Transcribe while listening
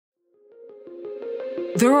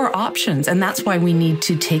There are options, and that's why we need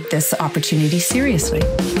to take this opportunity seriously.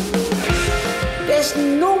 There's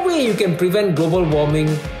no way you can prevent global warming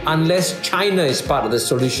unless China is part of the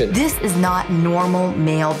solution. This is not normal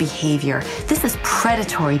male behavior. This is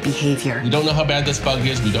predatory behavior. We don't know how bad this bug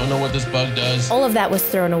is. We don't know what this bug does. All of that was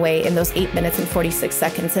thrown away in those 8 minutes and 46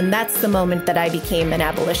 seconds, and that's the moment that I became an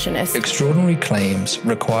abolitionist. Extraordinary claims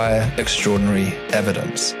require extraordinary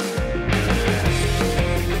evidence.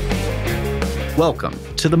 Welcome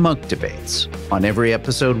to the Munk Debates. On every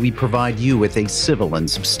episode, we provide you with a civil and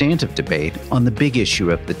substantive debate on the big issue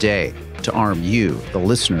of the day to arm you, the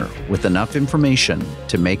listener, with enough information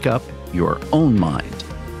to make up your own mind.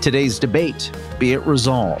 Today's debate, be it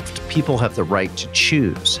resolved, people have the right to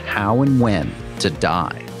choose how and when to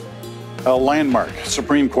die. A landmark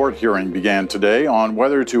Supreme Court hearing began today on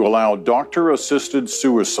whether to allow doctor-assisted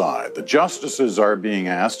suicide. The justices are being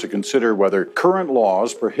asked to consider whether current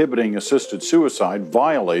laws prohibiting assisted suicide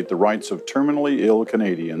violate the rights of terminally ill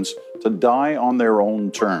Canadians to die on their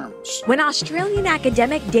own terms. When Australian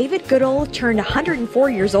academic David Goodall turned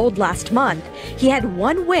 104 years old last month, he had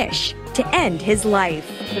one wish: to end his life.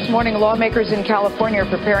 This morning, lawmakers in California are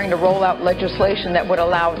preparing to roll out legislation that would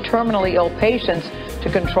allow terminally ill patients to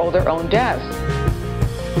control their own deaths.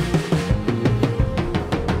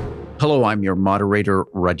 Hello, I'm your moderator,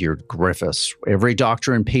 Rudyard Griffiths. Every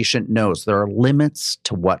doctor and patient knows there are limits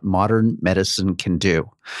to what modern medicine can do.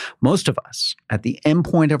 Most of us, at the end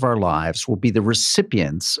point of our lives, will be the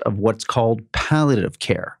recipients of what's called palliative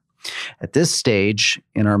care. At this stage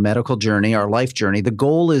in our medical journey, our life journey, the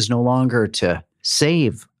goal is no longer to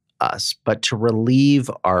save us, but to relieve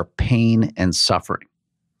our pain and suffering.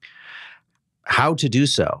 How to do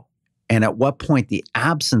so, and at what point the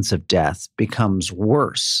absence of death becomes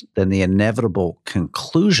worse than the inevitable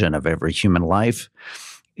conclusion of every human life,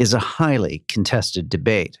 is a highly contested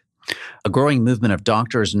debate. A growing movement of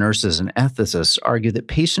doctors, nurses, and ethicists argue that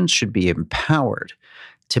patients should be empowered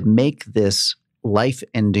to make this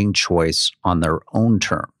life-ending choice on their own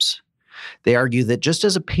terms. They argue that just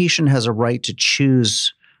as a patient has a right to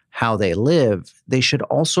choose how they live, they should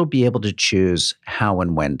also be able to choose how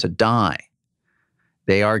and when to die.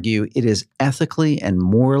 They argue it is ethically and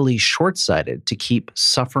morally short-sighted to keep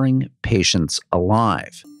suffering patients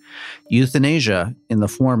alive. Euthanasia, in the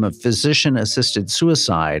form of physician-assisted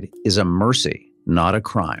suicide, is a mercy, not a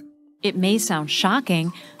crime. It may sound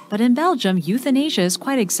shocking, but in Belgium, euthanasia is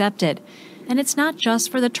quite accepted. And it's not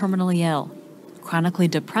just for the terminally ill. Chronically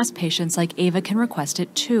depressed patients like Ava can request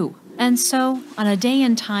it too. And so, on a day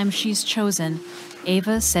and time she's chosen,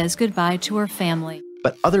 Ava says goodbye to her family.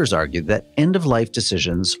 But others argue that end-of-life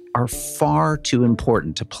decisions are far too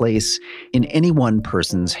important to place in any one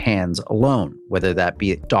person's hands alone, whether that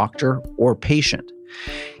be a doctor or patient.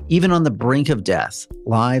 Even on the brink of death,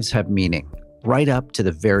 lives have meaning, right up to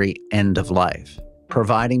the very end of life.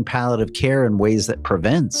 Providing palliative care in ways that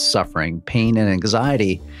prevents suffering, pain, and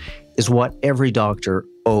anxiety is what every doctor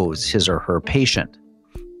owes his or her patient.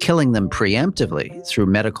 Killing them preemptively through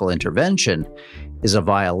medical intervention is a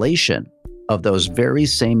violation of those very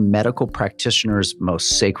same medical practitioners'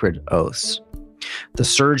 most sacred oaths. The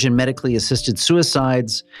surge in medically assisted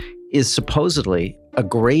suicides is supposedly a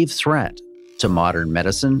grave threat to modern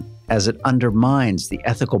medicine, as it undermines the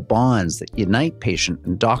ethical bonds that unite patient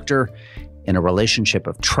and doctor in a relationship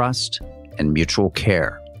of trust and mutual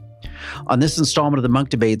care. On this installment of the Munk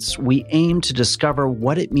Debates, we aim to discover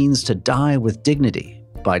what it means to die with dignity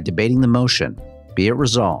by debating the motion, be it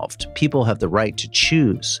resolved, people have the right to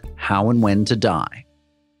choose how and when to die.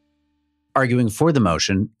 Arguing for the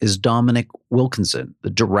motion is Dominic Wilkinson, the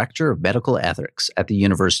Director of Medical Ethics at the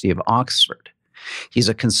University of Oxford. He's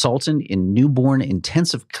a consultant in newborn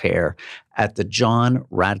intensive care at the John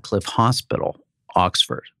Radcliffe Hospital,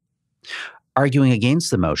 Oxford. Arguing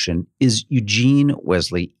against the motion is Eugene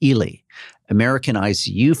Wesley Ely, American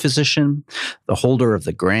ICU physician, the holder of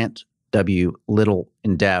the Grant W. Little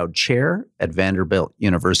Endowed Chair at Vanderbilt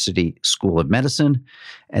University School of Medicine,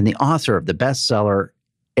 and the author of the bestseller,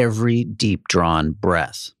 Every Deep Drawn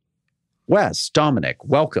Breath. Wes, Dominic,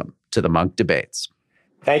 welcome to the Munk Debates.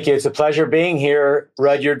 Thank you. It's a pleasure being here,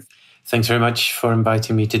 Rudyard. Thanks very much for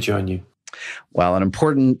inviting me to join you. Well, an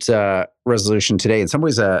important resolution today, in some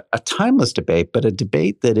ways a timeless debate, but a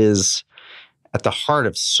debate that is at the heart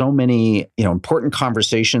of so many, important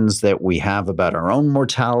conversations that we have about our own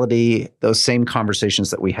mortality, those same conversations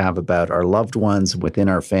that we have about our loved ones within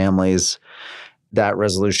our families. That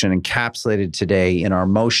resolution encapsulated today in our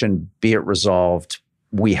motion, be it resolved,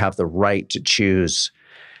 we have the right to choose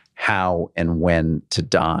how and when to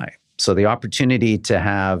die. So the opportunity to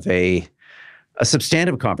have a a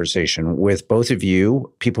substantive conversation with both of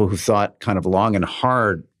you, people who thought kind of long and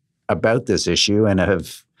hard about this issue and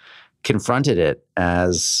have confronted it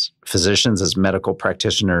as physicians, as medical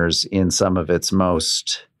practitioners in some of its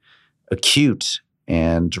most acute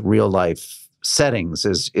and real life settings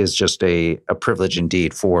is just a privilege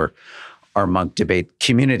indeed for our Munk debate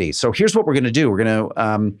community. So here's what we're going to do. We're going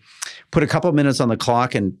to put a couple of minutes on the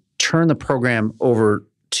clock and turn the program over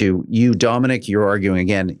to you, Dominic. You're arguing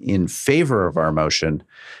again in favor of our motion.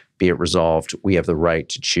 Be it resolved, we have the right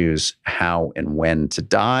to choose how and when to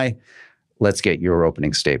die. Let's get your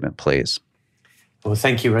opening statement, please. Well,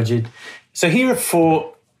 thank you, Rajid. So here are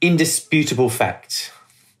 4 indisputable facts.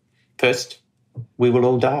 First, we will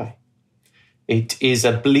all die. It is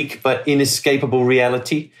a bleak but inescapable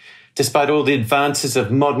reality. Despite all the advances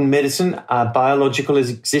of modern medicine, our biological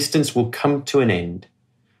existence will come to an end.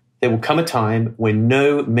 There will come a time when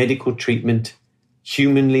no medical treatment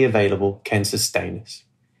humanly available can sustain us.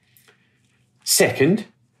 Second,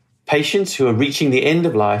 patients who are reaching the end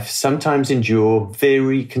of life sometimes endure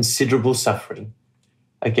very considerable suffering.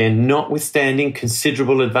 Again, notwithstanding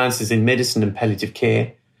considerable advances in medicine and palliative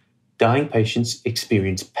care, dying patients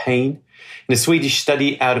experience pain. In a Swedish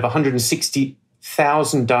study, out of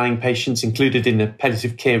 160,000 dying patients included in the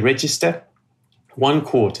palliative care register,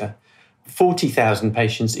 1/4, 40,000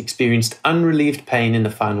 patients experienced unrelieved pain in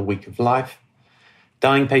the final week of life.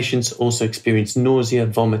 Dying patients also experience nausea,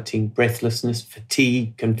 vomiting, breathlessness,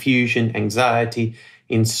 fatigue, confusion, anxiety,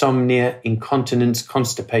 insomnia, incontinence,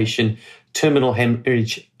 constipation, terminal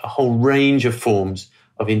hemorrhage, a whole range of forms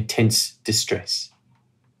of intense distress.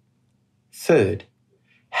 Third,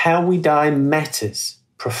 how we die matters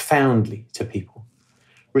profoundly to people.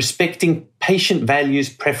 Respecting patient values,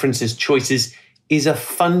 preferences, choices is a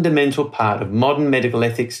fundamental part of modern medical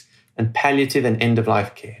ethics and palliative and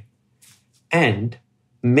end-of-life care. And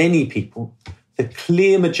many people, the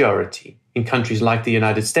clear majority in countries like the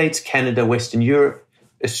United States, Canada, Western Europe,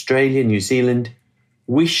 Australia, New Zealand,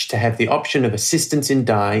 wish to have the option of assistance in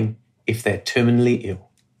dying if they're terminally ill.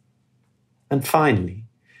 And finally,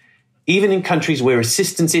 even in countries where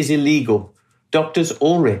assistance is illegal, doctors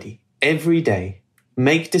already, every day,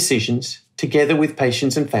 make decisions together with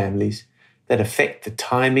patients and families that affect the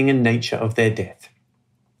timing and nature of their death.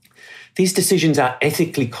 These decisions are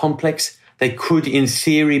ethically complex. They could, in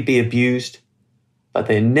theory, be abused, but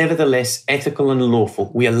they're nevertheless ethical and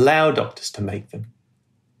lawful. We allow doctors to make them.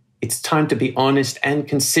 It's time to be honest and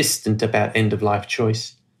consistent about end-of-life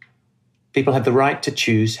choice. People have the right to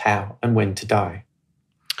choose how and when to die.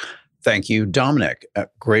 Thank you, Dominic. A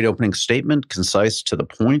great opening statement, concise, to the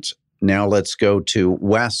point. Now let's go to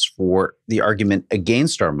Wes for the argument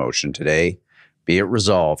against our motion today. Be it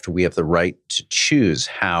resolved, we have the right to choose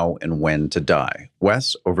how and when to die.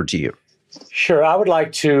 Wes, over to you. Sure. I would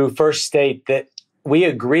like to first state that we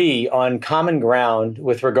agree on common ground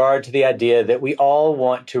with regard to the idea that we all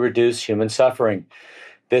want to reduce human suffering.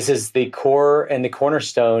 This is the core and the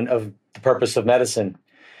cornerstone of the purpose of medicine.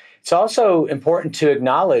 It's also important to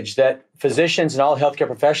acknowledge that physicians and all healthcare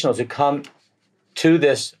professionals who come to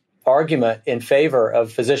this argument in favor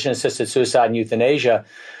of physician-assisted suicide and euthanasia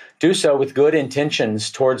do so with good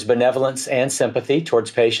intentions towards benevolence and sympathy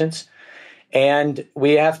towards patients. And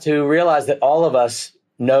we have to realize that all of us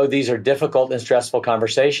know these are difficult and stressful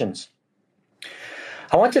conversations.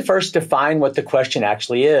 I want to first define what the question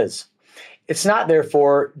actually is. It's not,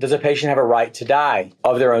 therefore, does a patient have a right to die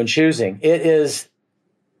of their own choosing? It is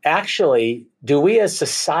actually, do we as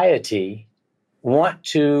society want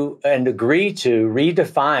to and agree to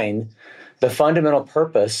redefine the fundamental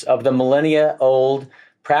purpose of the millennia-old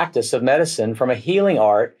practice of medicine from a healing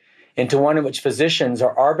art into one in which physicians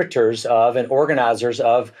are arbiters of and organizers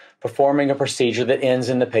of performing a procedure that ends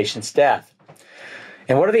in the patient's death?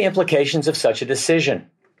 And what are the implications of such a decision?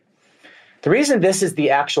 The reason this is the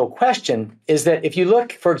actual question is that if you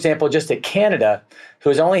look, for example, just at Canada, who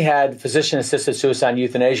has only had physician-assisted suicide and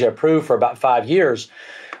euthanasia approved for about 5 years,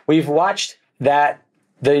 we've watched that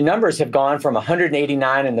the numbers have gone from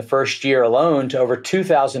 189 in the first year alone to over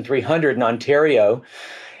 2,300 in Ontario,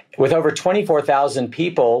 with over 24,000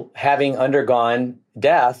 people having undergone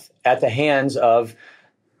death at the hands of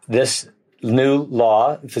this new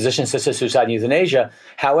law, physician-assisted suicide and euthanasia.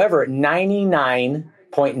 However,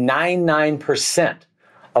 99.99%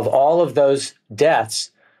 of all of those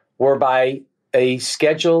deaths were by a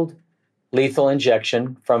scheduled lethal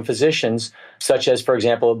injection from physicians, such as, for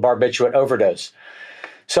example, barbiturate overdose.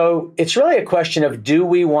 So it's really a question of, do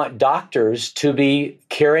we want doctors to be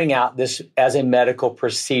carrying out this as a medical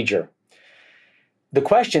procedure? the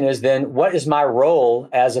question is then, what is my role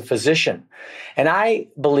as a physician? And I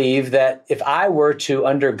believe that if I were to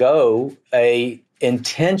undergo a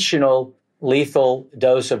intentional lethal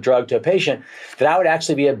dose of drug to a patient, that I would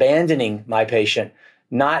actually be abandoning my patient,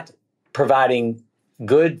 not providing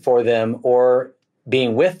good for them or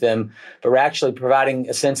being with them, but we're actually providing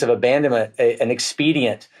a sense of abandonment, an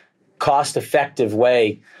expedient, cost-effective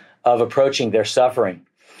way of approaching their suffering.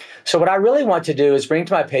 So what I really want to do is bring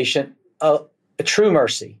to my patient a true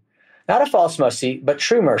mercy, not a false mercy, but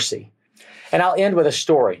true mercy. And I'll end with a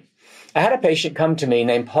story. I had a patient come to me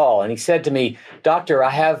named Paul, and he said to me, "Doctor, I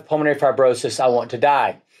have pulmonary fibrosis. I want to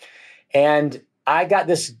die." And I got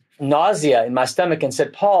this nausea in my stomach and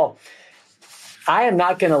said, "Paul, I am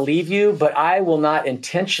not going to leave you, but I will not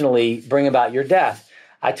intentionally bring about your death."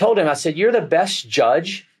 I told him, I said, "You're the best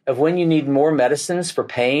judge of when you need more medicines for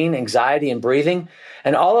pain, anxiety, and breathing.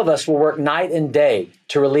 And all of us will work night and day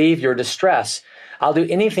to relieve your distress. I'll do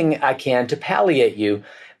anything I can to palliate you,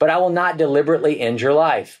 but I will not deliberately end your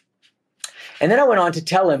life." And then I went on to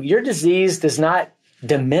tell him, your disease does not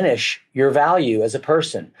diminish your value as a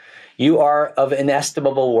person. You are of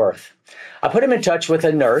inestimable worth. I put him in touch with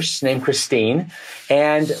a nurse named Christine.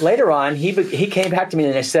 And later on, he came back to me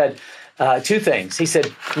and I said two things. He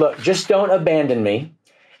said, "Look, just don't abandon me."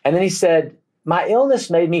 And then he said, "My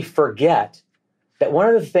illness made me forget that one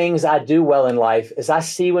of the things I do well in life is I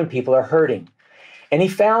see when people are hurting." And he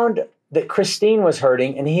found that Christine was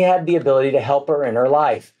hurting and he had the ability to help her in her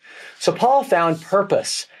life. So Paul found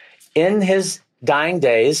purpose in his dying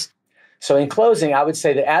days. So in closing, I would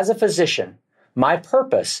say that as a physician, my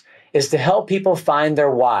purpose is to help people find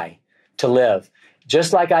their why to live,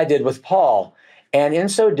 just like I did with Paul. And in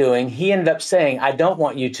so doing, he ended up saying, "I don't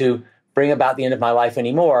want you to bring about the end of my life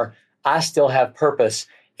anymore. I still have purpose."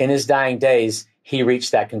 In his dying days, he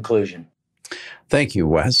reached that conclusion. Thank you,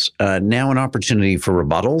 Wes. Now an opportunity for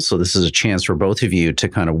rebuttal. So this is a chance for both of you to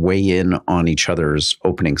kind of weigh in on each other's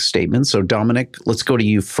opening statements. So Dominic, let's go to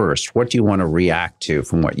you first. What do you want to react to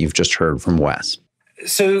from what you've just heard from Wes?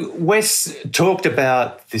 So Wes talked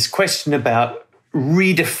about this question about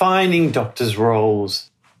redefining doctors' roles,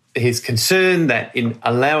 his concern that in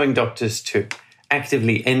allowing doctors to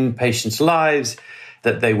actively end patients' lives,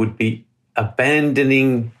 that they would be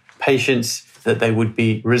abandoning patients, that they would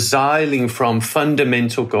be resiling from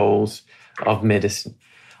fundamental goals of medicine.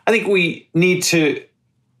 I think we need to,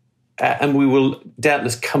 and we will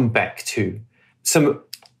doubtless come back to, some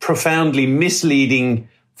profoundly misleading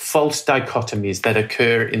false dichotomies that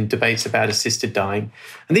occur in debates about assisted dying.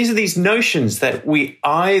 And these are these notions that we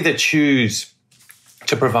either choose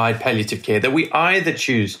to provide palliative care, that we either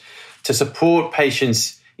choose to support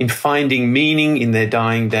patients in finding meaning in their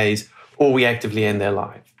dying days, or we actively end their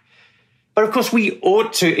life. But of course, we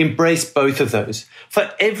ought to embrace both of those. For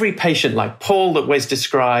every patient like Paul that Wes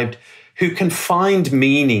described, who can find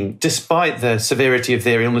meaning despite the severity of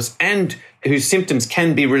their illness and whose symptoms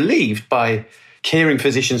can be relieved by caring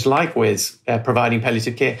physicians like Wes providing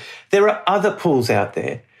palliative care, there are other Pauls out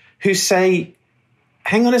there who say,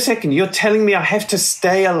 "Hang on a second, you're telling me I have to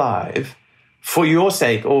stay alive for your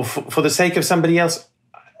sake or for the sake of somebody else?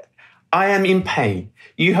 I am in pain.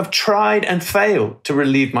 You have tried and failed to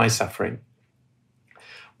relieve my suffering.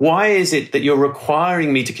 Why is it that you're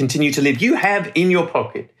requiring me to continue to live? You have in your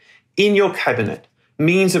pocket, in your cabinet,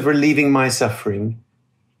 means of relieving my suffering.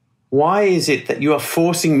 Why is it that you are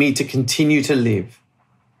forcing me to continue to live?"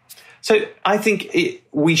 So I think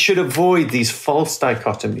we should avoid these false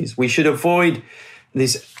dichotomies. We should avoid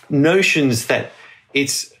these notions that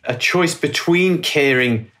it's a choice between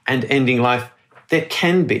caring and ending life. There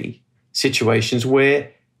can be situations where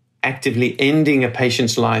actively ending a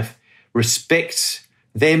patient's life respects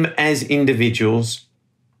them as individuals,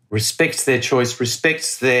 respects their choice,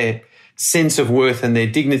 respects their sense of worth and their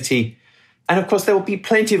dignity. And of course, there will be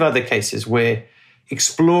plenty of other cases where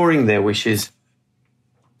exploring their wishes,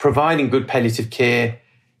 providing good palliative care,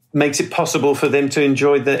 makes it possible for them to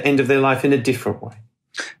enjoy the end of their life in a different way.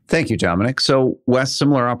 Thank you, Dominic. So, Wes,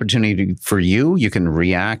 similar opportunity for you. You can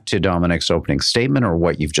react to Dominic's opening statement or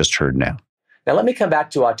what you've just heard now. Now, let me come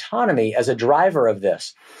back to autonomy as a driver of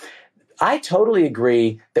this. I totally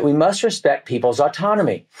agree that we must respect people's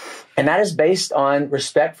autonomy. And that is based on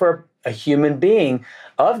respect for a human being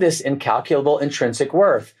of this incalculable intrinsic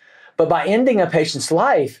worth. But by ending a patient's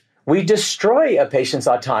life, we destroy a patient's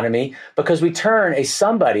autonomy because we turn a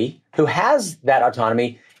somebody who has that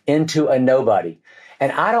autonomy into a nobody.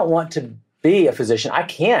 And I don't want to be a physician. I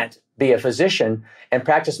can't be a physician and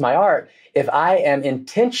practice my art if I am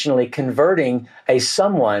intentionally converting a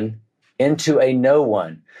someone into a no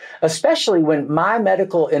one, especially when my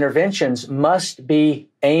medical interventions must be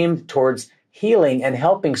aimed towards healing and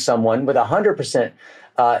helping someone with 100%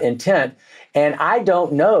 intent, and I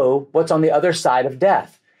don't know what's on the other side of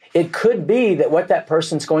death. It could be that what that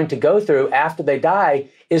person's going to go through after they die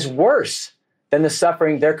is worse than the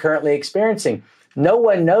suffering they're currently experiencing. No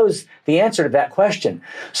one knows the answer to that question.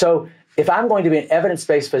 So if I'm going to be an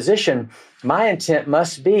evidence-based physician, my intent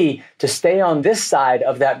must be to stay on this side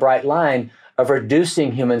of that bright line of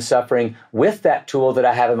reducing human suffering with that tool that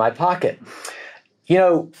I have in my pocket. You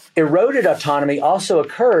know, eroded autonomy also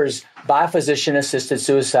occurs by physician-assisted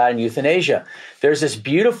suicide and euthanasia. There's this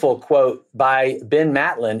beautiful quote by Ben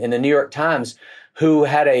Matlin in the New York Times, who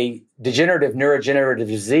had a degenerative neurodegenerative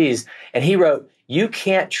disease, and he wrote, "You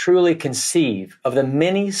can't truly conceive of the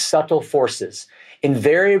many subtle forces,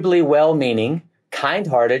 invariably well-meaning,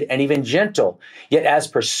 kind-hearted, and even gentle, yet as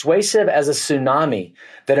persuasive as a tsunami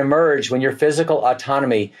that emerge when your physical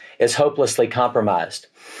autonomy is hopelessly compromised."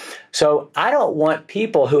 So I don't want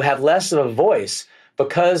people who have less of a voice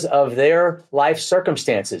because of their life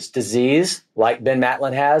circumstances, disease, like Ben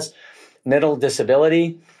Matlin has, mental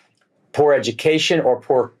disability, poor education, or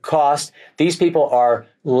poor cost. These people are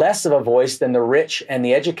less of a voice than the rich and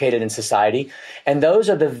the educated in society. And those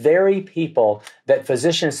are the very people that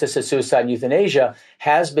physician-assisted suicide and euthanasia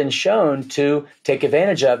has been shown to take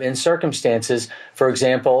advantage of in circumstances, for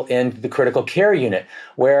example, in the critical care unit,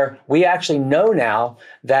 where we actually know now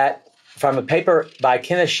that from a paper by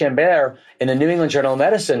Kenneth Chambert in the New England Journal of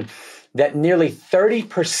Medicine, that nearly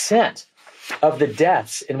 30% of the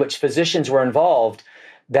deaths in which physicians were involved,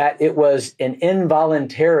 that it was an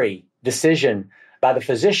involuntary decision by the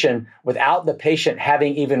physician without the patient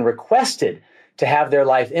having even requested to have their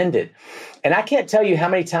life ended. And I can't tell you how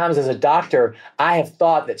many times as a doctor I have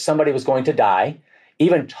thought that somebody was going to die,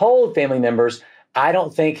 even told family members, I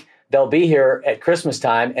don't think they'll be here at Christmas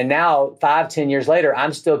time. And now 5-10 years later,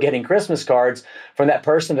 I'm still getting Christmas cards from that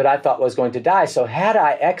person that I thought was going to die. So had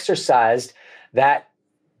I exercised that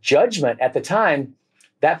judgment at the time,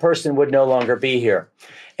 that person would no longer be here.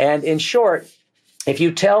 And in short, if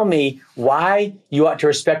you tell me why you ought to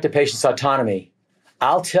respect a patient's autonomy,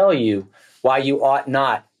 I'll tell you why you ought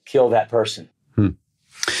not kill that person.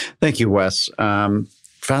 Thank you, Wes.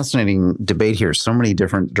 Fascinating debate here. So many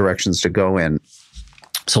different directions to go in.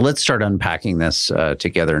 So let's start unpacking this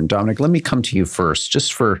together. And Dominic, let me come to you first,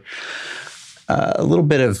 just for a little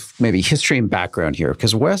bit of maybe history and background here,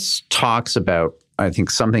 because Wes talks about, I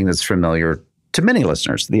think, something that's familiar to many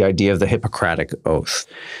listeners, the idea of the Hippocratic Oath,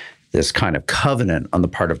 this kind of covenant on the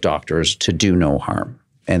part of doctors to do no harm,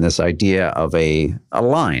 and this idea of a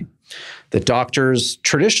line that doctors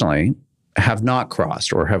traditionally have not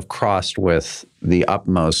crossed or have crossed with the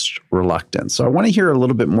utmost reluctance. So I want to hear a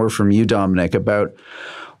little bit more from you, Dominic, about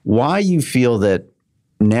why you feel that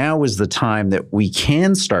now is the time that we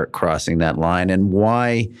can start crossing that line, and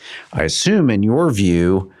why, I assume, in your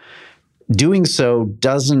view, doing so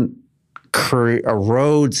doesn't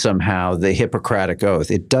erode somehow the Hippocratic Oath.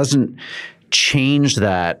 It doesn't change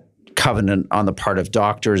that covenant on the part of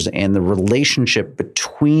doctors and the relationship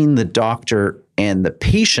between the doctor and the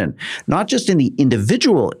patient, not just in the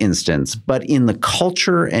individual instance, but in the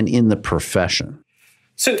culture and in the profession.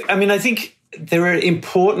 So, I mean, I think there are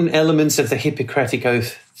important elements of the Hippocratic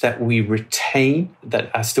Oath that we retain that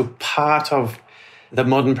are still part of the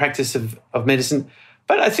modern practice of medicine.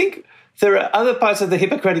 But I think there are other parts of the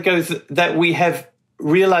Hippocratic Oath that we have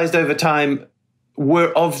realized over time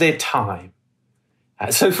were of their time.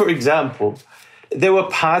 So, for example, there were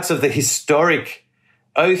parts of the historic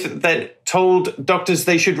oath that told doctors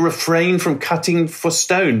they should refrain from cutting for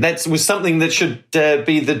stone. That was something that should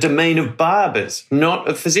be the domain of barbers, not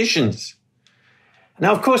of physicians.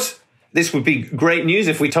 Now, of course, this would be great news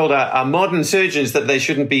if we told our modern surgeons that they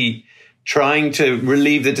shouldn't be trying to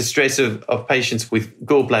relieve the distress of patients with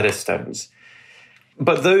gallbladder stones.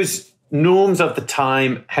 But those norms of the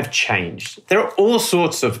time have changed. There are all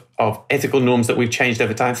sorts of ethical norms that we've changed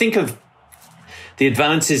over time. Think of the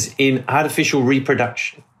advances in artificial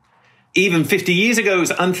reproduction. Even 50 years ago, it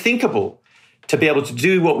was unthinkable to be able to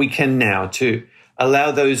do what we can now, to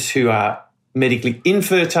allow those who are medically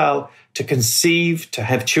infertile to conceive, to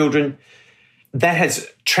have children. That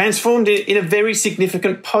has transformed it in a very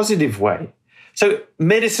significant positive way. So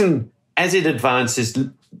medicine, as it advances,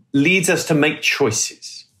 leads us to make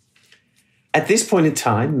choices. At this point in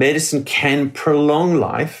time, medicine can prolong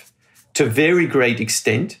life to a very great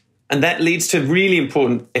extent, and that leads to really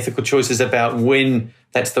important ethical choices about when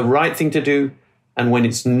that's the right thing to do and when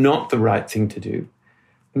it's not the right thing to do.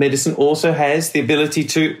 Medicine also has the ability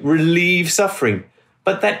to relieve suffering,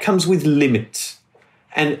 but that comes with limits.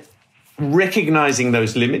 And recognizing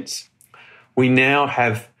those limits, we now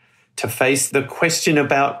have to face the question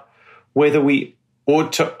about whether we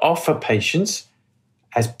ought to offer patients,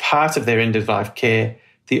 as part of their end-of-life care,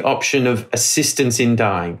 the option of assistance in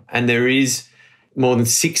dying. And there is more than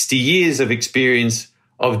 60 years of experience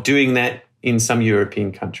of doing that in some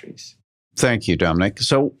European countries. Thank you, Dominic.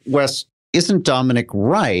 So, Wes, isn't Dominic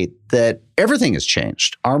right that everything has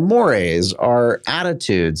changed? Our mores, our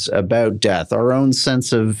attitudes about death, our own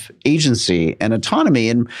sense of agency and autonomy,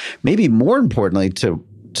 and maybe more importantly to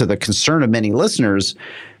the concern of many listeners,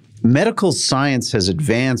 medical science has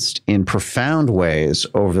advanced in profound ways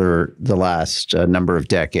over the last number of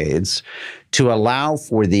decades to allow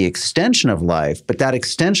for the extension of life, but that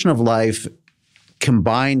extension of life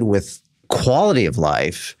combined with quality of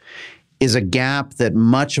life is a gap that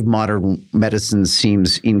much of modern medicine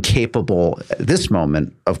seems incapable at this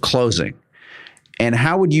moment of closing. And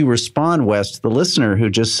how would you respond, Wes, to the listener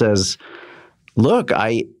who just says, look,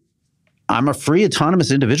 I'm a free,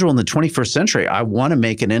 autonomous individual in the 21st century. I want to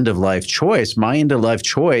make an end-of-life choice. My end-of-life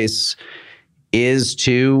choice is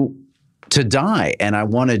to die, and I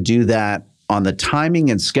want to do that on the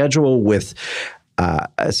timing and schedule with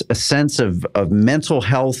a sense of mental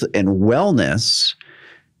health and wellness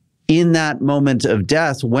in that moment of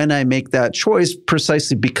death when I make that choice,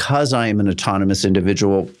 precisely because I am an autonomous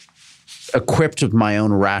individual equipped with my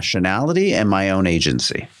own rationality and my own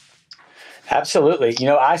agency. Absolutely. You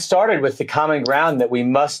know, I started with the common ground that we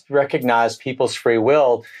must recognize people's free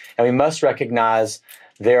will and we must recognize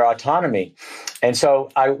their autonomy. And so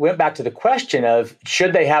I went back to the question of,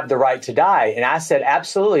 should they have the right to die? And I said,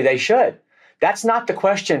 absolutely, they should. That's not the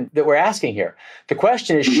question that we're asking here. The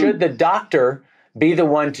question is, should the doctor be the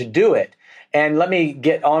one to do it? And let me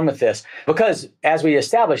get on with this, because as we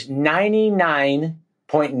established,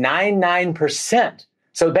 99.99%,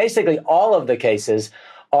 so basically all of the cases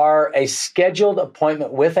are a scheduled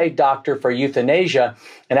appointment with a doctor for euthanasia.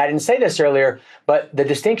 And I didn't say this earlier, but the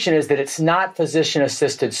distinction is that it's not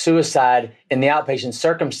physician-assisted suicide in the outpatient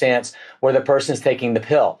circumstance where the person's taking the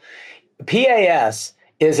pill. PAS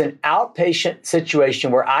is an outpatient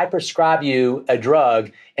situation where I prescribe you a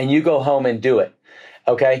drug and you go home and do it.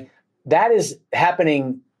 Okay? That is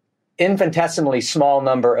happening infinitesimally small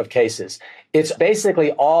number of cases. It's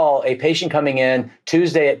basically all a patient coming in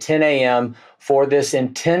Tuesday at 10 a.m. for this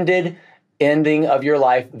intended ending of your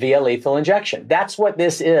life via lethal injection. That's what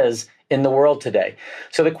this is in the world today.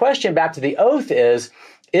 So the question back to the oath is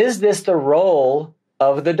this the role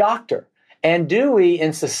of the doctor? And do we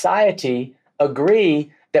in society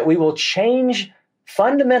agree that we will change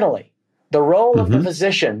fundamentally the role of the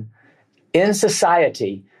physician in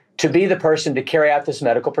society to be the person to carry out this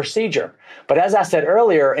medical procedure? But as I said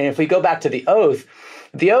earlier, and if we go back to the oath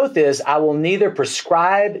is, I will neither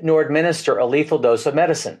prescribe nor administer a lethal dose of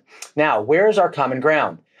medicine. Now, where's our common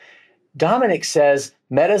ground? Dominic says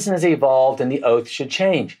medicine has evolved and the oath should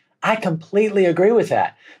change. I completely agree with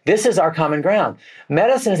that. This is our common ground.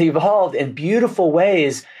 Medicine has evolved in beautiful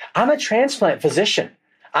ways. I'm a transplant physician.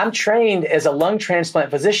 I'm trained as a lung transplant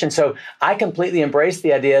physician, so I completely embrace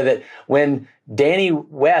the idea that when Danny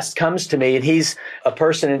West comes to me, and he's a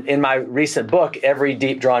person in my recent book, Every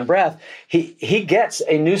Deep Drawn Breath, he gets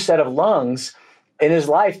a new set of lungs in his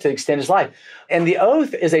life to extend his life. And the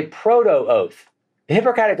oath is a proto-oath. The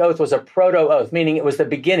Hippocratic Oath was a proto-oath, meaning it was the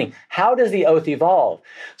beginning. How does the oath evolve?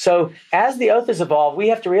 So as the oath has evolved, we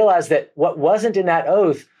have to realize that what wasn't in that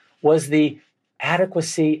oath was the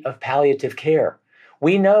adequacy of palliative care.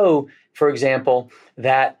 We know, for example,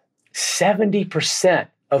 that 70%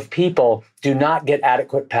 of people do not get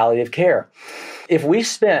adequate palliative care. If we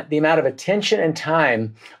spent the amount of attention and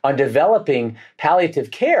time on developing palliative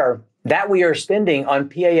care that we are spending on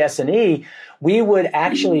PAS&E, we would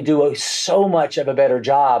actually do so much of a better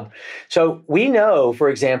job. So we know, for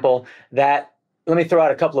example, that, let me throw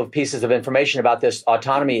out a couple of pieces of information about this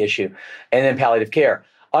autonomy issue and then palliative care.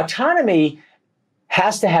 Autonomy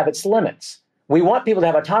has to have its limits. We want people to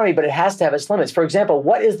have autonomy, but it has to have its limits. For example,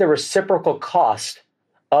 what is the reciprocal cost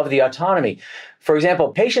of the autonomy? For example,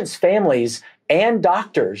 patients' families and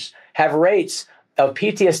doctors have rates of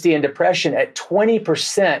PTSD and depression at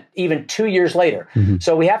 20% even 2 years later.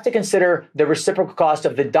 So we have to consider the reciprocal cost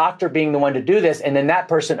of the doctor being the one to do this, and then that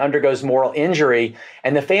person undergoes moral injury,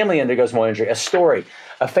 and the family undergoes moral injury. A story.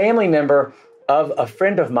 A family member of a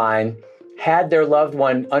friend of mine had their loved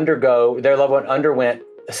one underwent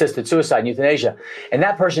assisted suicide and euthanasia. And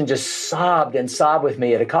that person just sobbed and sobbed with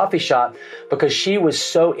me at a coffee shop because she was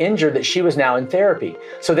so injured that she was now in therapy.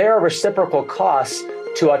 So there are reciprocal costs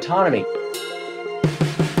to autonomy.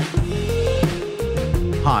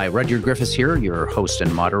 Hi, Rudyard Griffiths here, your host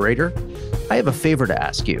and moderator. I have a favor to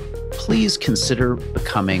ask you. please consider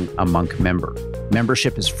becoming a Munk member.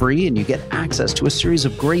 Membership is free, and you get access to a series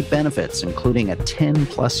of great benefits, including a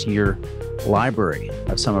 10-plus year library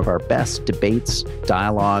of some of our best debates,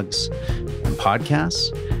 dialogues, and podcasts.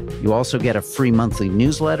 You also get a free monthly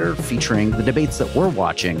newsletter featuring the debates that we're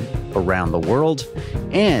watching around the world.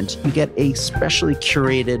 And you get a specially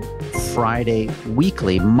curated Friday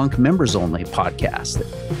weekly Munk members only podcast that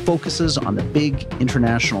focuses on the big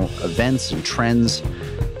international events and trends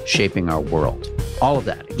shaping our world. All of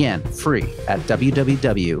that, again, free at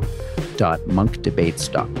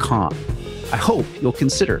www.monkdebates.com. I hope you'll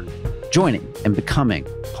consider joining and becoming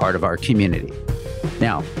part of our community.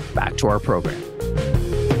 Now, back to our program.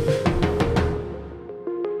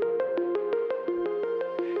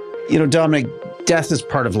 You know, Dominic, death is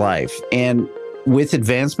part of life. And with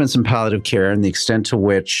advancements in palliative care and the extent to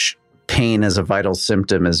which pain as a vital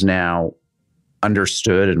symptom is now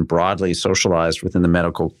understood and broadly socialized within the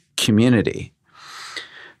medical community,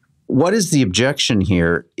 what is the objection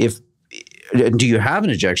here? Do you have an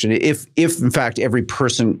objection? If in fact every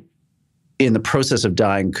person in the process of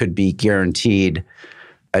dying could be guaranteed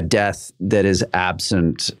a death that is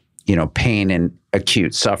absent, pain and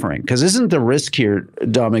acute suffering? Because isn't the risk here,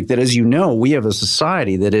 Dominic, that, as you know, we have a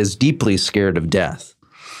society that is deeply scared of death,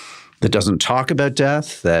 that doesn't talk about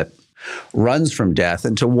death, that runs from death?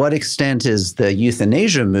 And to what extent is the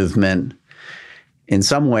euthanasia movement in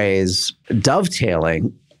some ways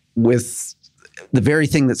dovetailing with the very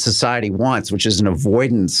thing that society wants, which is an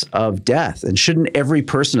avoidance of death? And shouldn't every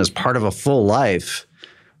person, as part of a full life,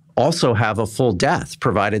 also have a full death,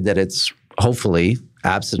 provided that it's hopefully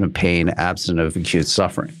absent of pain, absent of acute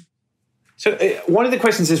suffering? So one of the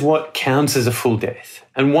questions is what counts as a full death?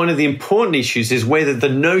 And one of the important issues is whether the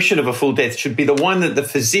notion of a full death should be the one that the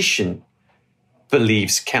physician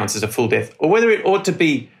believes counts as a full death, or whether it ought to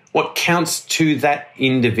be what counts to that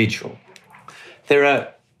individual. There are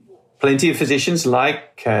plenty of physicians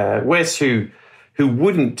like Wes who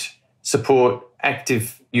wouldn't support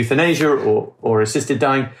active euthanasia or assisted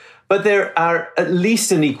dying, but there are at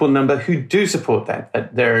least an equal number who do support that.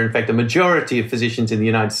 There are, in fact, a majority of physicians in the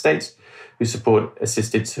United States who support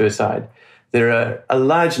assisted suicide. There are a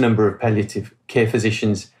large number of palliative care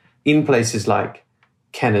physicians in places like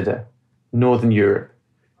Canada, Northern Europe,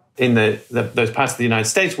 in those parts of the United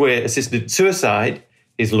States where assisted suicide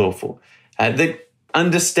is lawful, that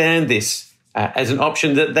understand this as an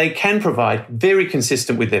option that they can provide, very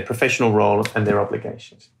consistent with their professional role and their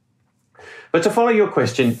obligations. But to follow your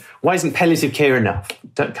question, why isn't palliative care enough?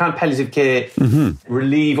 Can't palliative care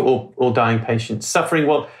relieve all dying patients' suffering?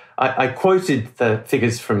 Well, I quoted the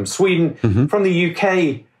figures from Sweden, from the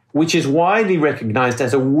UK, which is widely recognized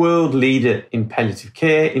as a world leader in palliative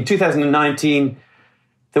care. In 2019,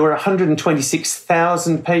 there were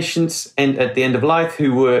 126,000 patients at the end of life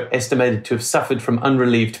who were estimated to have suffered from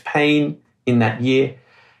unrelieved pain in that year.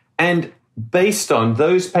 And based on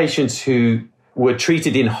those patients who were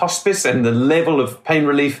treated in hospice and the level of pain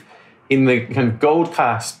relief in the kind of gold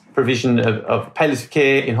class provision of palliative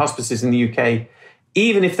care in hospices in the UK,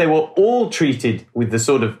 even if they were all treated with the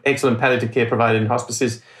sort of excellent palliative care provided in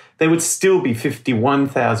hospices, there would still be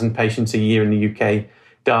 51,000 patients a year in the UK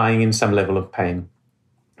dying in some level of pain.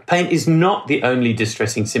 Pain is not the only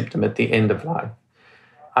distressing symptom at the end of life.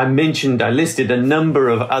 I listed a number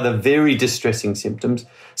of other very distressing symptoms,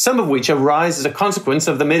 some of which arise as a consequence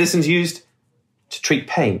of the medicines used to treat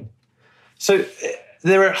pain. So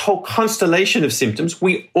there are a whole constellation of symptoms.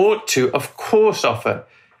 We ought to, of course, offer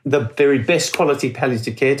the very best quality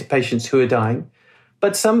palliative care to patients who are dying.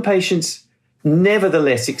 But some patients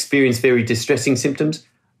nevertheless experience very distressing symptoms.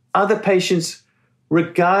 Other patients,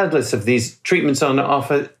 regardless of these treatments on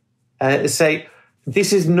offer, say,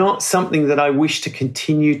 this is not something that I wish to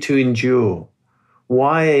continue to endure.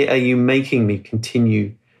 Why are you making me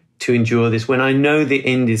continue to endure this when I know the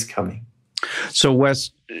end is coming? So, Wes,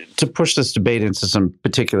 to push this debate into some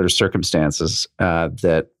particular circumstances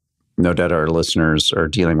that no doubt our listeners are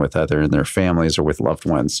dealing with, either in their families or with loved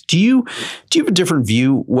ones, do you have a different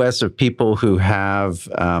view, Wes, of people who have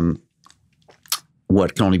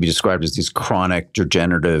what can only be described as these chronic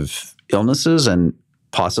degenerative illnesses and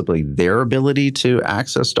possibly their ability to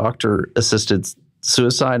access doctor-assisted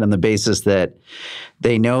suicide on the basis that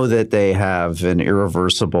they know that they have an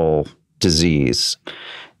irreversible disease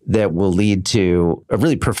that will lead to a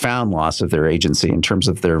really profound loss of their agency in terms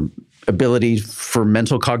of their ability for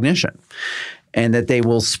mental cognition, and that they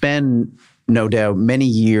will spend, no doubt, many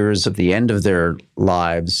years of the end of their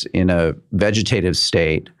lives in a vegetative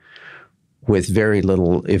state with very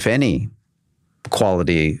little, if any,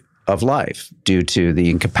 quality of life due to the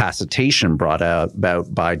incapacitation brought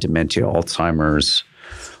about by dementia, Alzheimer's,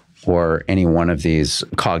 or any one of these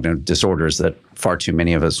cognitive disorders that far too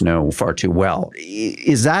many of us know far too well.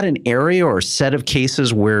 Is that an area or a set of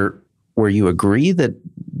cases where you agree that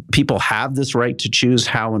people have this right to choose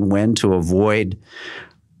how and when to avoid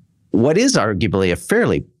what is arguably a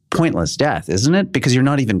fairly pointless death, isn't it? Because you're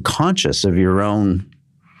not even conscious of your own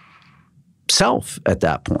self at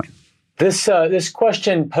that point. This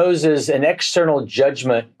question poses an external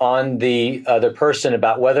judgment on the other person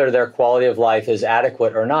about whether their quality of life is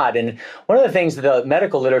adequate or not. And one of the things that the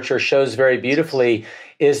medical literature shows very beautifully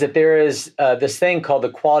is that there is this thing called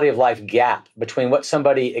the quality of life gap between what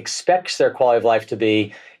somebody expects their quality of life to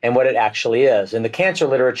be and what it actually is. And the cancer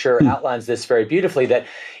literature outlines this very beautifully, that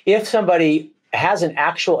if somebody has an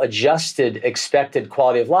actual adjusted expected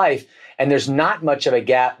quality of life, and there's not much of a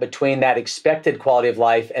gap between that expected quality of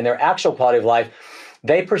life and their actual quality of life,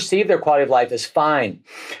 they perceive their quality of life as fine.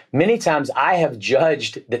 Many times I have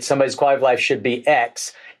judged that somebody's quality of life should be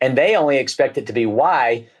X, and they only expect it to be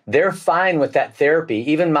Y. They're fine with that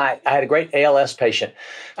therapy. Even I had a great ALS patient.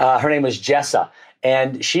 Her name was Jessa,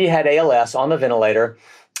 and she had ALS on the ventilator,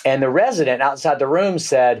 and the resident outside the room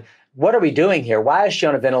said, "What are we doing here? Why is she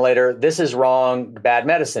on a ventilator? This is wrong, bad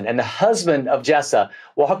medicine." And the husband of Jessa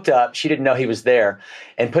walked up, she didn't know he was there,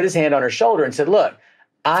 and put his hand on her shoulder and said, "Look,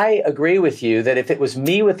 I agree with you that if it was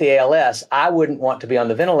me with the ALS, I wouldn't want to be on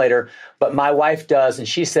the ventilator, but my wife does, and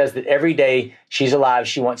she says that every day she's alive,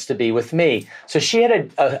 she wants to be with me." So she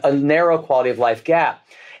had a narrow quality of life gap.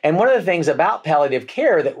 And one of the things about palliative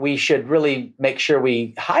care that we should really make sure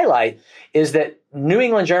we highlight is that New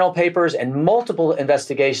England Journal papers and multiple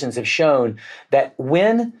investigations have shown that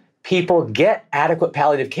when people get adequate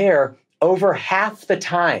palliative care, over half the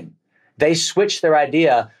time, they switch their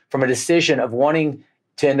idea from a decision of wanting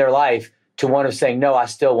to end their life to one of saying, "No, I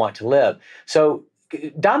still want to live." So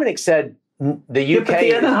Dominic said the UK...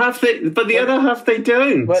 Yeah, but the other half they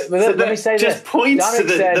don't. Let me say this. Just points Dominic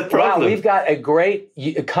to said, the problem. "Wow, we've got a great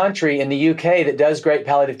country in the UK that does great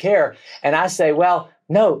palliative care." And I say, well,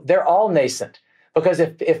 no, they're all nascent. Because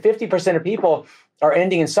if 50% of people are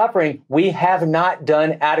ending in suffering, we have not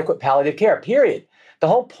done adequate palliative care, period. The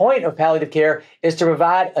whole point of palliative care is to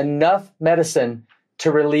provide enough medicine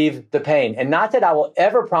to relieve the pain. And not that I will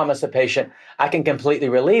ever promise a patient I can completely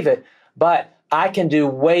relieve it, but I can do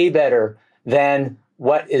way better than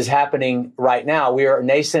what is happening right now. We are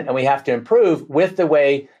nascent and we have to improve with the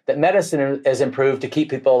way that medicine has improved to keep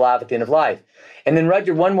people alive at the end of life. And then,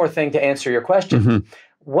 Rudyard, one more thing to answer your question. Mm-hmm.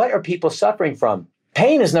 What are people suffering from?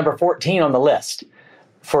 Pain is number 14 on the list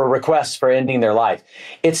for requests for ending their life.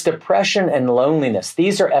 It's depression and loneliness.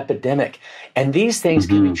 These are epidemic. And these things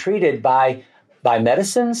can be treated by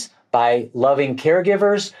medicines, by loving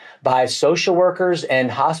caregivers, by social workers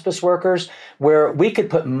and hospice workers, where we could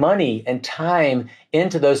put money and time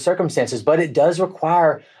into those circumstances, but it does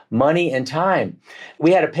require money and time.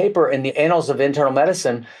 We had a paper in the Annals of Internal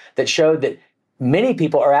Medicine that showed that many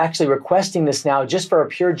people are actually requesting this now just for a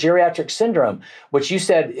pure geriatric syndrome, which you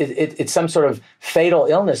said it's some sort of fatal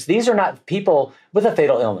illness. These are not people with a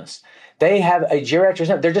fatal illness. They have a geriatric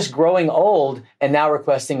syndrome. They're just growing old and now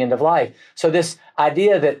requesting end of life. So this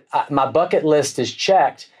idea that my bucket list is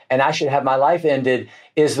checked and I should have my life ended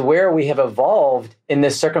is where we have evolved in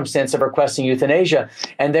this circumstance of requesting euthanasia.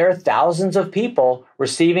 And there are thousands of people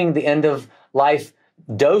receiving the end of life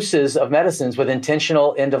doses of medicines with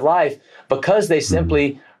intentional end of life because they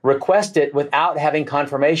simply request it without having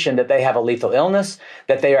confirmation that they have a lethal illness,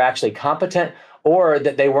 that they are actually competent, or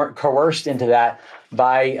that they weren't coerced into that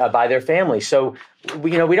by their family. So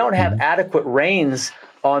we don't have adequate reins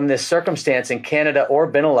on this circumstance in Canada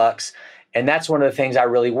or Benelux, and that's one of the things I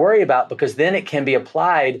really worry about, because then it can be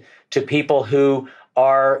applied to people who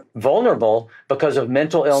are vulnerable because of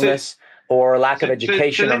mental illness or lack of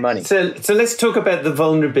education or money. So let's talk about the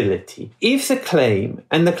vulnerability. If the claim,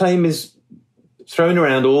 and the claim is thrown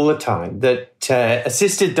around all the time, that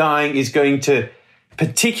assisted dying is going to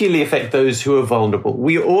particularly affect those who are vulnerable,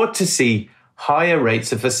 we ought to see higher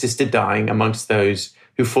rates of assisted dying amongst those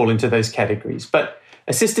who fall into those categories. But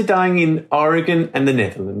assisted dying in Oregon and the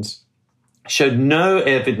Netherlands showed no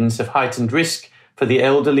evidence of heightened risk for the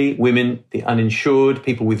elderly, women, the uninsured,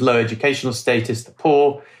 people with low educational status, the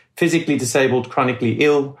poor, physically disabled, chronically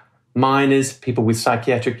ill, minors, people with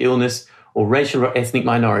psychiatric illness, or racial or ethnic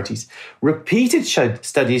minorities. Repeated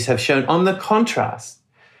studies have shown, on the contrast,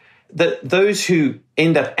 that those who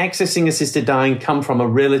end up accessing assisted dying come from a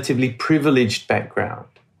relatively privileged background.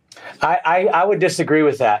 I would disagree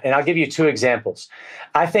with that, and I'll give you two examples.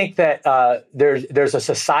 I think that there's a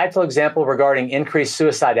societal example regarding increased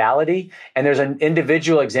suicidality, and there's an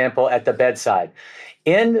individual example at the bedside.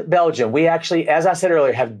 In Belgium, we actually, as I said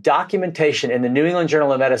earlier, have documentation in the New England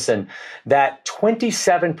Journal of Medicine that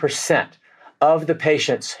 27% of the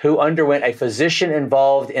patients who underwent a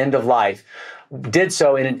physician-involved end of life did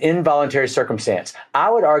so in an involuntary circumstance. I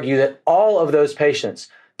would argue that all of those patients,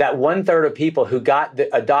 that 1/3 of people who got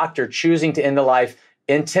a doctor choosing to end the life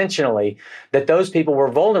intentionally, that those people were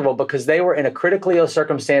vulnerable because they were in a critically ill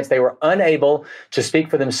circumstance. They were unable to speak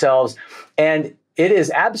for themselves. And it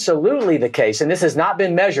is absolutely the case, and this has not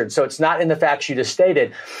been measured, so it's not in the facts you just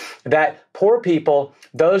stated, that poor people,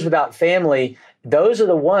 those without family, those are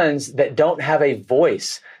the ones that don't have a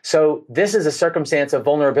voice. So this is a circumstance of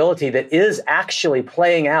vulnerability that is actually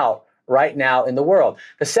playing out right now in the world.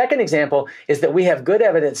 The second example is that we have good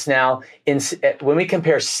evidence now when we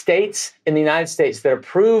compare states in the United States that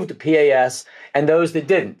approved PAS and those that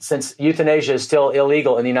didn't, since euthanasia is still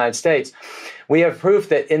illegal in the United States. We have proof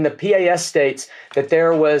that in the PAS states that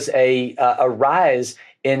there was a rise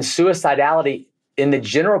in suicidality in the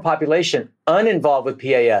general population uninvolved with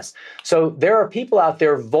PAS. So there are people out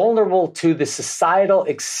there vulnerable to the societal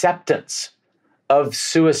acceptance of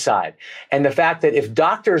suicide. And the fact that if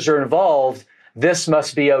doctors are involved, this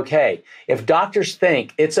must be okay. If doctors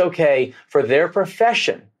think it's okay for their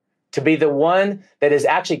profession to be the one that is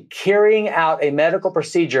actually carrying out a medical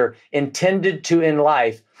procedure intended to end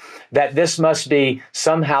life, that this must be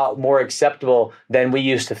somehow more acceptable than we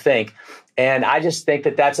used to think. And I just think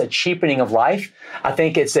that that's a cheapening of life. I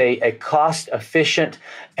think it's a cost-efficient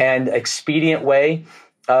and expedient way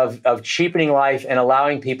of cheapening life and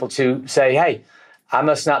allowing people to say, hey, I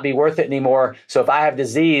must not be worth it anymore. So if I have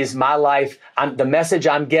disease, my life, the message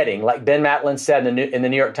I'm getting, like Ben Matlin said in the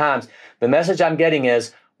New York Times, the message I'm getting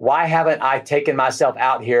is, why haven't I taken myself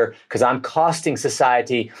out here? Because I'm costing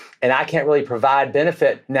society and I can't really provide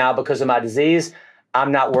benefit now because of my disease.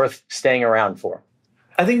 I'm not worth staying around for.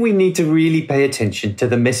 I think we need to really pay attention to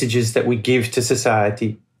the messages that we give to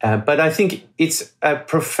society. But I think it's a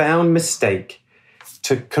profound mistake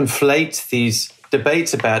to conflate these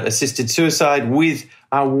debates about assisted suicide with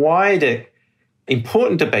our wider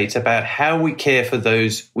important debates about how we care for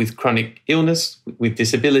those with chronic illness, with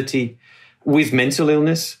disability, with mental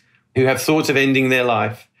illness, who have thoughts of ending their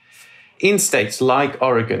life. In states like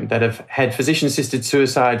Oregon that have had physician-assisted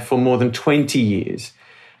suicide for more than 20 years,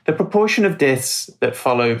 the proportion of deaths that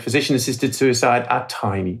follow physician-assisted suicide are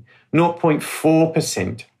tiny.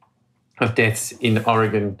 0.4% of deaths in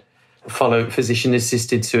Oregon follow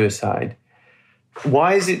physician-assisted suicide.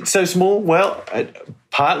 Why is it so small? Well,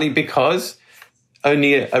 partly because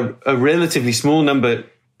only a relatively small number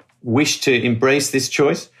wish to embrace this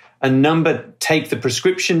choice. A number take the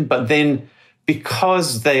prescription, but then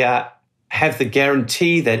because they have the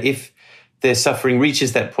guarantee that if their suffering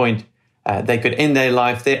reaches that point, they could end their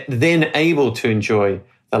life, they're then able to enjoy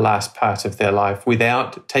the last part of their life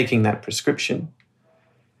without taking that prescription.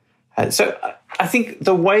 So I think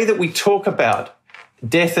the way that we talk about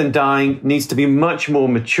death and dying needs to be much more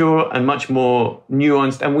mature and much more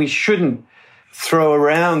nuanced, and we shouldn't throw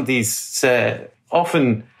around these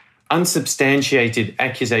often unsubstantiated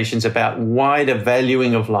accusations about wider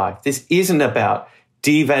valuing of life. This isn't about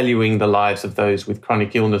devaluing the lives of those with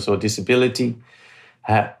chronic illness or disability.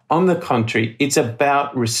 On the contrary, it's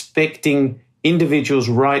about respecting individuals'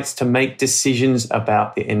 rights to make decisions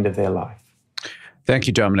about the end of their life. Thank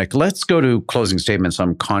you, Dominic. Let's go to closing statements.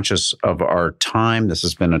 I'm conscious of our time. This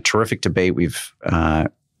has been a terrific debate. We've, I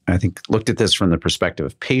think, looked at this from the perspective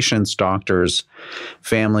of patients, doctors,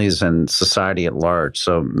 families, and society at large.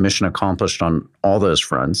 So mission accomplished on all those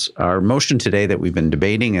fronts. Our motion today that we've been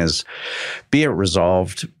debating is, be it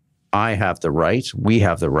resolved, I have the right, we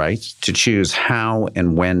have the right to choose how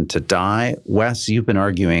and when to die. Wes, you've been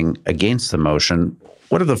arguing against the motion.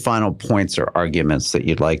 What are the final points or arguments that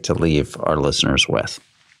you'd like to leave our listeners with?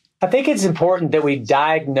 I think it's important that we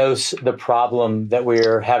diagnose the problem that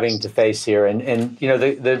we're having to face here. And you know,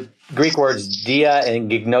 the Greek words dia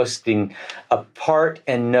and gignosting, apart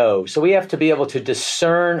and know. So we have to be able to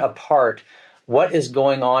discern apart what is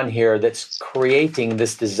going on here that's creating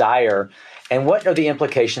this desire and what are the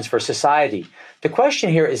implications for society. The question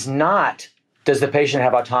here is not, does the patient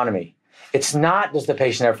have autonomy? It's not, does the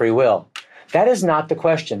patient have free will? That is not the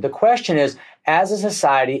question. The question is, as a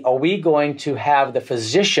society, are we going to have the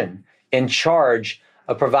physician in charge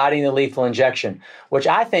of providing the lethal injection, which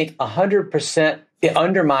I think 100% it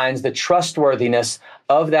undermines the trustworthiness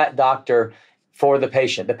of that doctor for the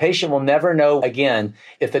patient. The patient will never know again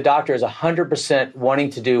if the doctor is 100% wanting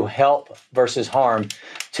to do help versus harm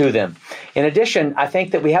to them. In addition, I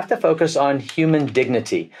think that we have to focus on human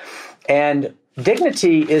dignity. And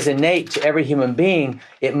dignity is innate to every human being.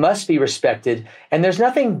 It must be respected. And there's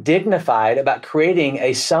nothing dignified about creating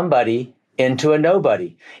a somebody into a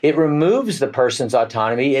nobody. It removes the person's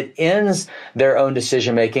autonomy. It ends their own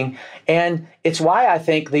decision-making. And it's why I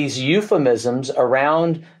think these euphemisms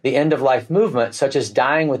around the end-of-life movement, such as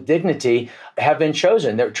dying with dignity, have been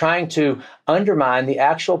chosen. They're trying to undermine the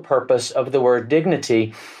actual purpose of the word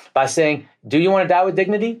dignity by saying, do you want to die with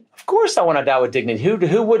dignity? Of course I want to die with dignity.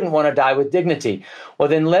 Who wouldn't want to die with dignity? Well,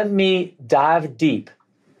 then let me dive deep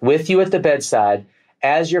with you at the bedside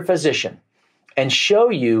as your physician and show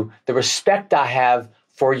you the respect I have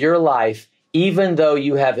for your life, even though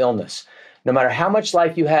you have illness. No matter how much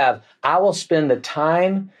life you have, I will spend the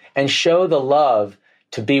time and show the love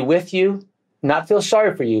to be with you, not feel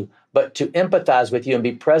sorry for you, but to empathize with you and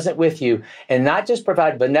be present with you, and not just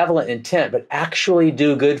provide benevolent intent, but actually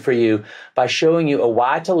do good for you by showing you a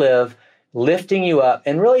why to live, lifting you up.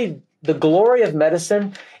 And really, the glory of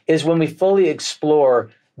medicine is when we fully explore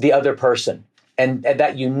the other person and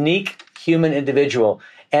that unique human individual.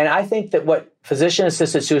 And I think that what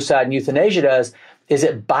physician-assisted suicide and euthanasia does is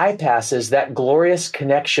it bypasses that glorious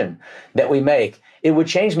connection that we make. It would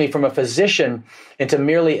change me from a physician into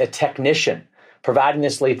merely a technician providing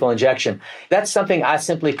this lethal injection. That's something I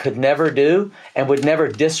simply could never do and would never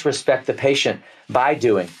disrespect the patient by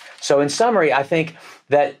doing. So in summary, I think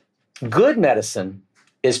that good medicine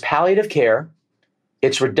is palliative care.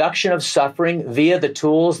 It's reduction of suffering via the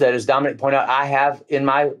tools that, as Dominic pointed out, I have in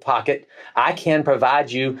my pocket. I can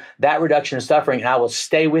provide you that reduction of suffering, and I will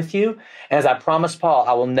stay with you. And as I promised Paul,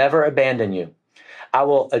 I will never abandon you. I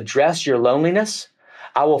will address your loneliness.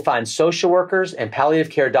 I will find social workers and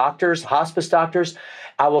palliative care doctors, hospice doctors.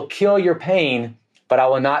 I will kill your pain, but I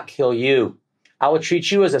will not kill you. I will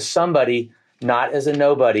treat you as a somebody, not as a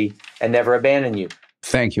nobody, and never abandon you.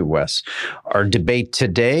 Thank you, Wes. Our debate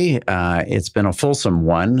today, it's been a fulsome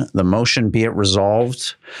one. The motion, be it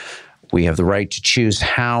resolved, we have the right to choose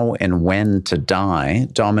how and when to die.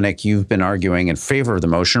 Dominic, you've been arguing in favor of the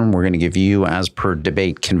motion. We're going to give you, as per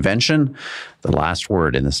debate convention, the last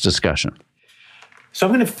word in this discussion. So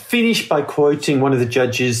I'm going to finish by quoting one of the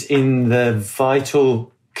judges in the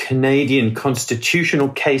vital Canadian constitutional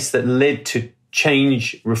case that led to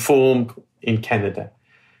change reform in Canada.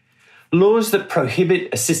 Laws that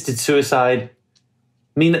prohibit assisted suicide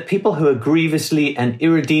mean that people who are grievously and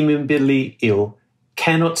irredeemably ill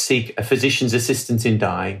cannot seek a physician's assistance in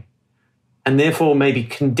dying, and therefore may be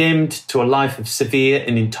condemned to a life of severe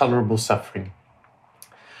and intolerable suffering.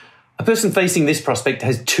 A person facing this prospect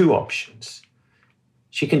has two options.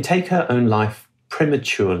 She can take her own life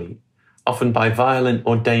prematurely, often by violent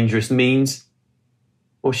or dangerous means,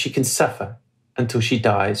 or she can suffer until she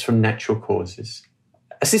dies from natural causes.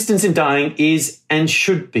 Assistance in dying is and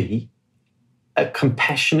should be a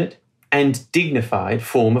compassionate and dignified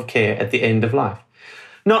form of care at the end of life.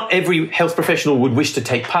 Not every health professional would wish to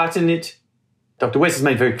take part in it. Dr. West has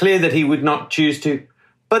made very clear that he would not choose to,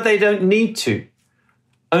 but they don't need to.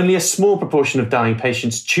 Only a small proportion of dying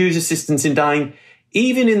patients choose assistance in dying,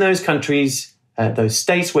 even in those countries, those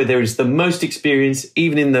states where there is the most experience,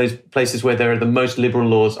 even in those places where there are the most liberal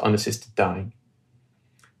laws on assisted dying.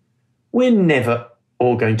 We're never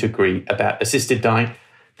all going to agree about assisted dying.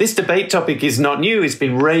 This debate topic is not new. It's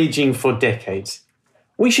been raging for decades.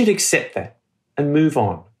 We should accept that and move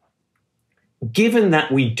on. Given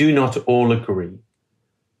that we do not all agree,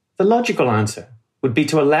 the logical answer would be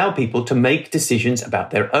to allow people to make decisions about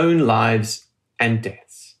their own lives and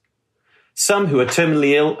deaths. Some who are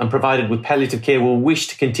terminally ill and provided with palliative care will wish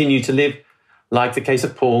to continue to live, like the case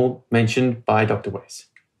of Paul mentioned by Dr. West.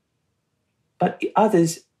 But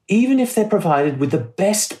others, even if they're provided with the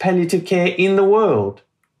best palliative care in the world,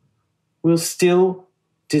 will still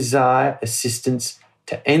desire assistance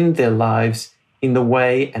to end their lives in the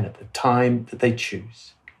way and at the time that they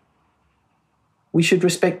choose. We should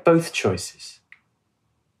respect both choices.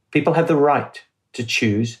 People have the right to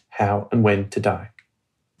choose how and when to die.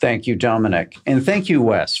 Thank you, Dominic. And thank you,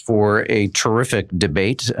 Wes, for a terrific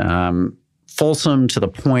debate. Fulsome, to the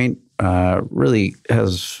point, really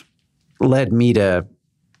has led me to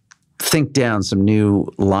think down some new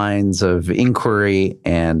lines of inquiry.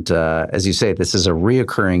 And as you say, this is a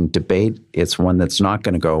reoccurring debate. It's one that's not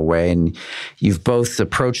going to go away. And you've both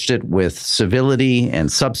approached it with civility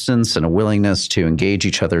and substance and a willingness to engage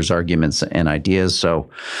each other's arguments and ideas. So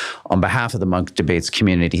on behalf of the Munk Debates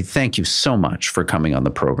community, thank you so much for coming on the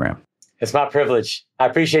program. It's my privilege. I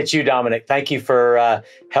appreciate you, Dominic. Thank you for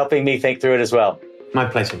helping me think through it as well. My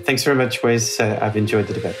pleasure. Thanks very much, Wes. I've enjoyed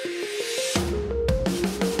the debate.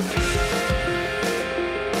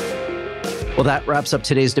 Well, that wraps up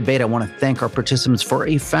today's debate. I want to thank our participants for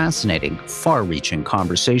a fascinating, far-reaching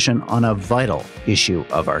conversation on a vital issue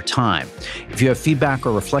of our time. If you have feedback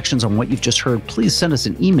or reflections on what you've just heard, please send us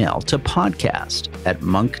an email to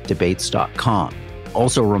podcast@monkdebates.com.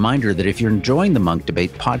 Also, a reminder that if you're enjoying the Munk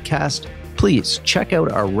Debate podcast, please check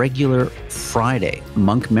out our regular Friday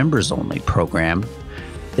Munk Members Only program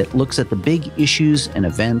that looks at the big issues and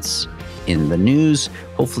events in the news,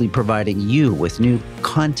 hopefully providing you with new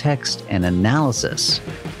context and analysis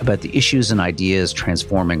about the issues and ideas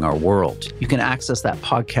transforming our world. You can access that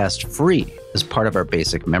podcast free as part of our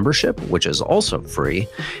basic membership, which is also free.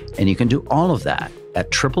 And you can do all of that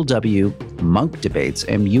at www.munkdebates,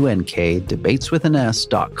 M-U-N-K,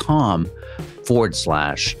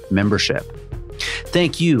 debateswithan.com/membership.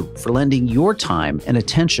 Thank you for lending your time and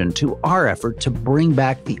attention to our effort to bring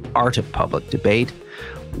back the art of public debate,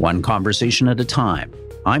 one conversation at a time.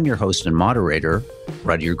 I'm your host and moderator,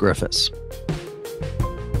 Rudyard Griffiths.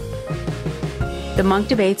 The Munk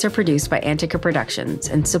Debates are produced by Antica Productions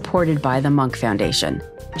and supported by the Munk Foundation.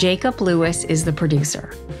 Jacob Lewis is the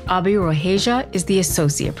producer. Abi Roheja is the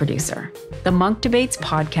associate producer. The Munk Debates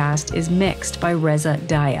podcast is mixed by Reza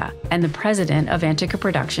Daya, and the president of Antica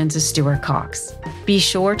Productions is Stuart Cox. Be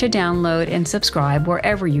sure to download and subscribe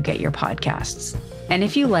wherever you get your podcasts. And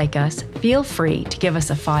if you like us, feel free to give us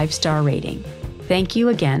a 5-star rating. Thank you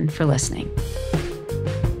again for listening.